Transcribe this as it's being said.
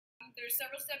there's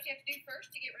several steps you have to do first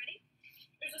to get ready.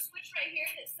 There's a switch right here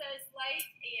that says light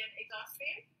and exhaust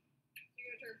fan. So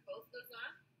you're going to turn both of those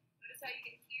on. Notice how you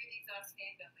can hear the exhaust fan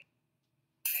going.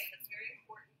 Okay, that's very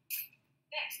important.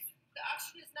 Next, the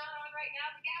oxygen is not on right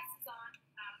now. The gas is on.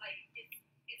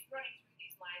 It's running through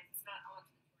these lines. It's not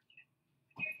onto the torch yet.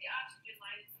 Here's the oxygen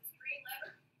line. It's this green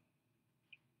lever.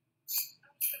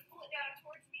 I'm just going to pull it down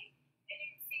towards me, and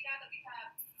you can see now that we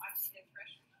have oxygen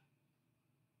pressure.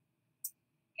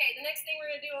 Okay, the next thing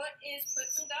we're going to do is put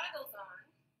some goggles on.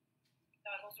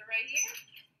 Goggles are right here,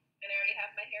 and I already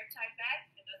have my hair tied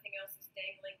back, and nothing else is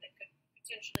dangling that could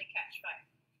potentially catch fire.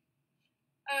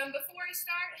 Before I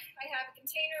start, I have a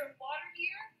container of water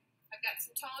here. I've got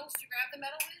some tongs to grab the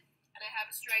metal with, and I have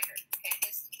a striker. Okay,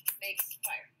 this makes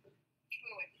fire. Put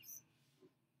away, please.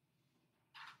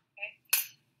 Okay.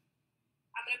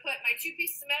 I'm going to put my 2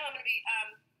 pieces of metal. I'm going to be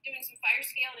doing some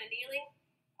Firescale and Annealing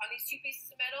on these 2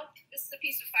 pieces of metal. This is a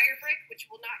piece of fire brick, which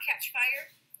will not catch fire.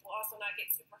 Will also not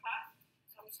get super hot.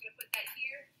 So I'm just going to put that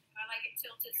here. I like it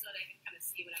tilted so that I can kind of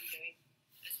see what I'm doing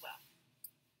as well.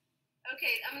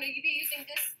 Okay, I'm going to be using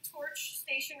this torch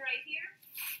station right here.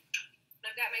 And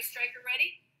I've got my striker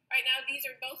ready. Right now, these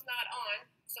are both not on.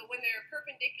 So when they're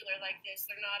perpendicular like this,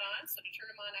 they're not on. So to turn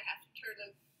them on, I have to turn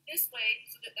them this way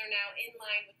so that they're now in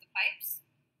line with the pipes.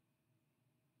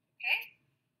 Okay?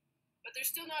 But they're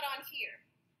still not on here.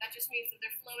 That just means that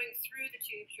they're flowing through the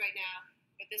tubes right now,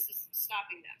 but this is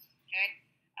stopping them. Okay?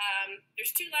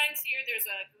 There's 2 lines here. There's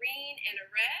a green and a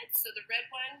red. So the red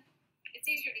one, it's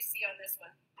easier to see on this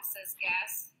one. This says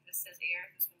gas. This says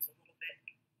air. This one's a little bit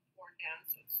worn down,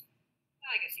 so it's,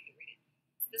 well, I guess you can read it.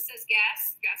 So this says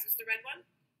gas. Gas is the red one.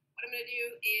 What I'm going to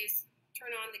do is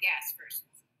turn on the gas first.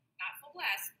 Not full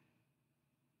blast,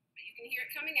 but you can hear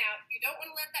it coming out. You don't want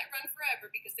to let that run forever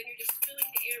because then you're just filling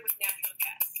the air with natural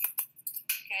gas.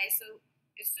 Okay, so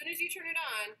as soon as you turn it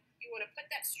on, you want to put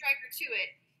that striker to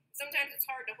it. Sometimes it's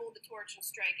hard to hold the torch and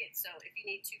strike it, so if you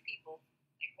need 2 people,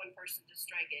 like 1 person to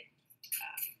strike it,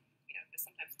 because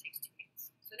sometimes it takes 2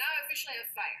 hands. So now I officially have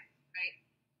fire, right?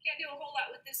 Can't do a whole lot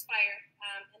with this fire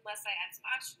unless I add some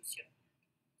oxygen to it.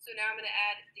 So now I'm going to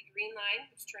add the green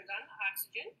line, which turns on the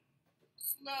oxygen,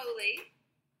 slowly,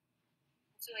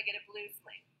 until I get a blue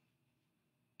flame.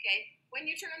 Okay, when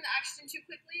you turn on the oxygen too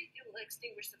quickly, it will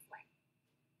extinguish the flame.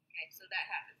 Okay, so that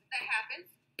happens. If that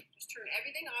happens, just turn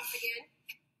everything off again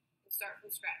and start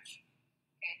from scratch.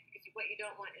 Okay, because what you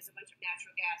don't want is a bunch of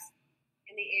natural gas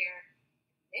in the air.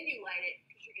 Then you light it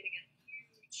because you're going to get a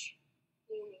huge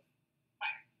plume of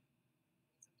fire.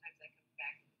 And sometimes that comes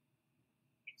back and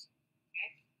hits you. Okay?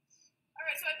 All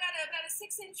right, so I've got about a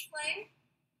 6-inch flame.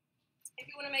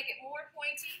 If you want to make it more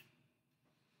pointy,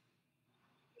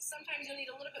 sometimes you'll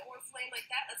need a little bit more flame like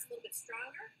that. That's a little bit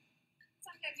stronger.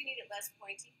 Sometimes you need it less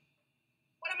pointy.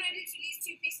 What I'm going to do to these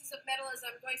 2 pieces of metal is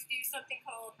I'm going to do something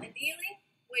called annealing,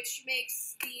 which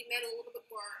makes the metal a little bit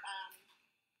more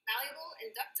malleable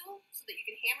and ductile so that you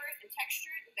can hammer it and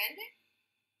texture it and bend it.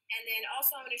 And then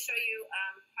also I'm going to show you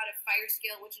how to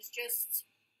Firescale, which is just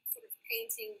sort of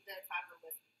painting the copper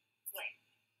with flame.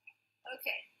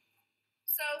 Okay,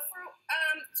 so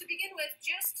to begin with,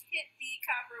 just hit the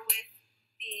copper with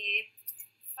the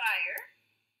fire.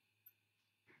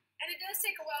 And it does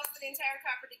take a while for the entire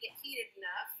copper to get heated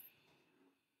enough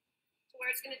to where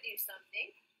it's going to do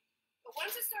something. But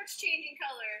once it starts changing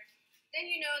color, then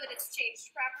you know that it's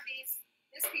changed properties.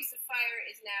 This piece of fire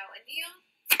is now annealed.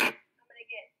 I'm going to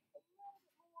get a little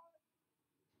bit more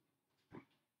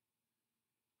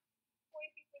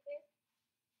pointy for this.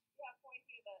 See how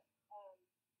pointy the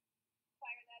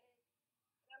fire that is?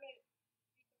 And I'm going to do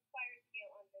some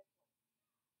Firescale on this one.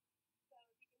 So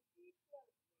as you can see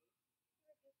closely,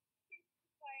 I'm going to just hit the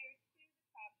fire to the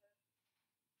copper,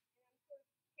 and I'm sort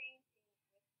of painting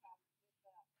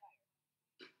with fire.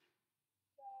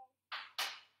 So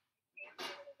a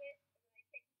little bit, and then I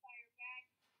take the fire back,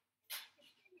 and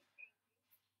I continue painting.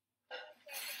 So I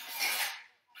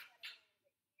don't like that a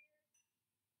little bit here.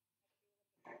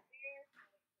 I do a little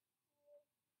bit there. I like it cool.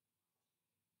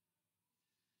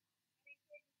 And I sort of keep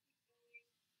going.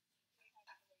 So I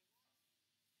have to lay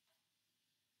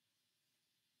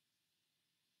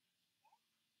long.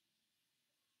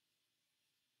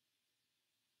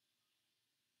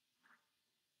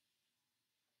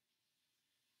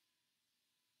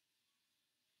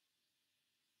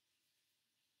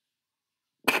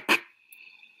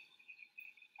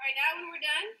 All right, now when we're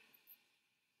done,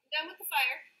 I'm done with the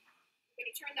fire. I'm going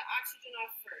to turn the oxygen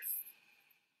off first.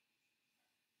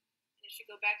 And it should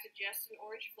go back to just an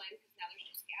orange flame because now there's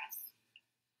just gas.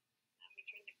 Now I'm going to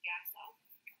turn the gas off.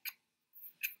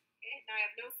 Okay, now I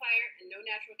have no fire and no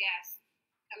natural gas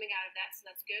coming out of that, so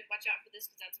that's good. Watch out for this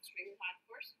because that's extremely hot, of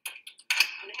course.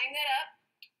 I'm going to hang that up.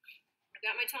 I've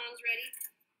got my tongs ready.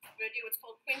 I'm going to do what's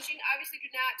called quenching. Obviously,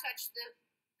 do not touch the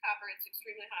copper. It's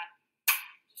extremely hot.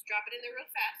 Just drop it in there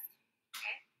real fast.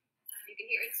 Okay? You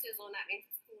can hear it sizzle, and that means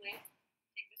it's cooling.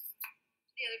 Take this to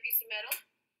the other piece of metal.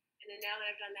 And then now that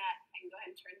I've done that, I can go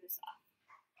ahead and turn this off.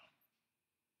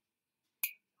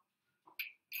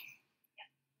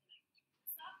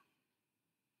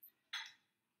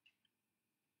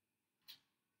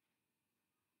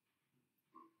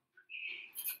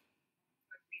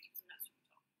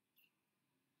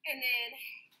 And then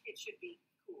it should be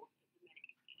cool the minute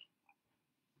you put it in the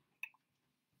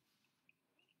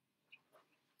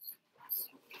water.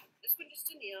 This one just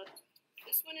annealed.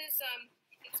 This one is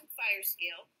it's some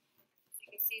Firescale.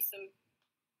 You can see some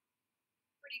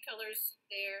pretty colors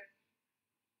there.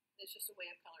 It's just a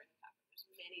way of coloring the copper. There's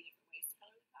many different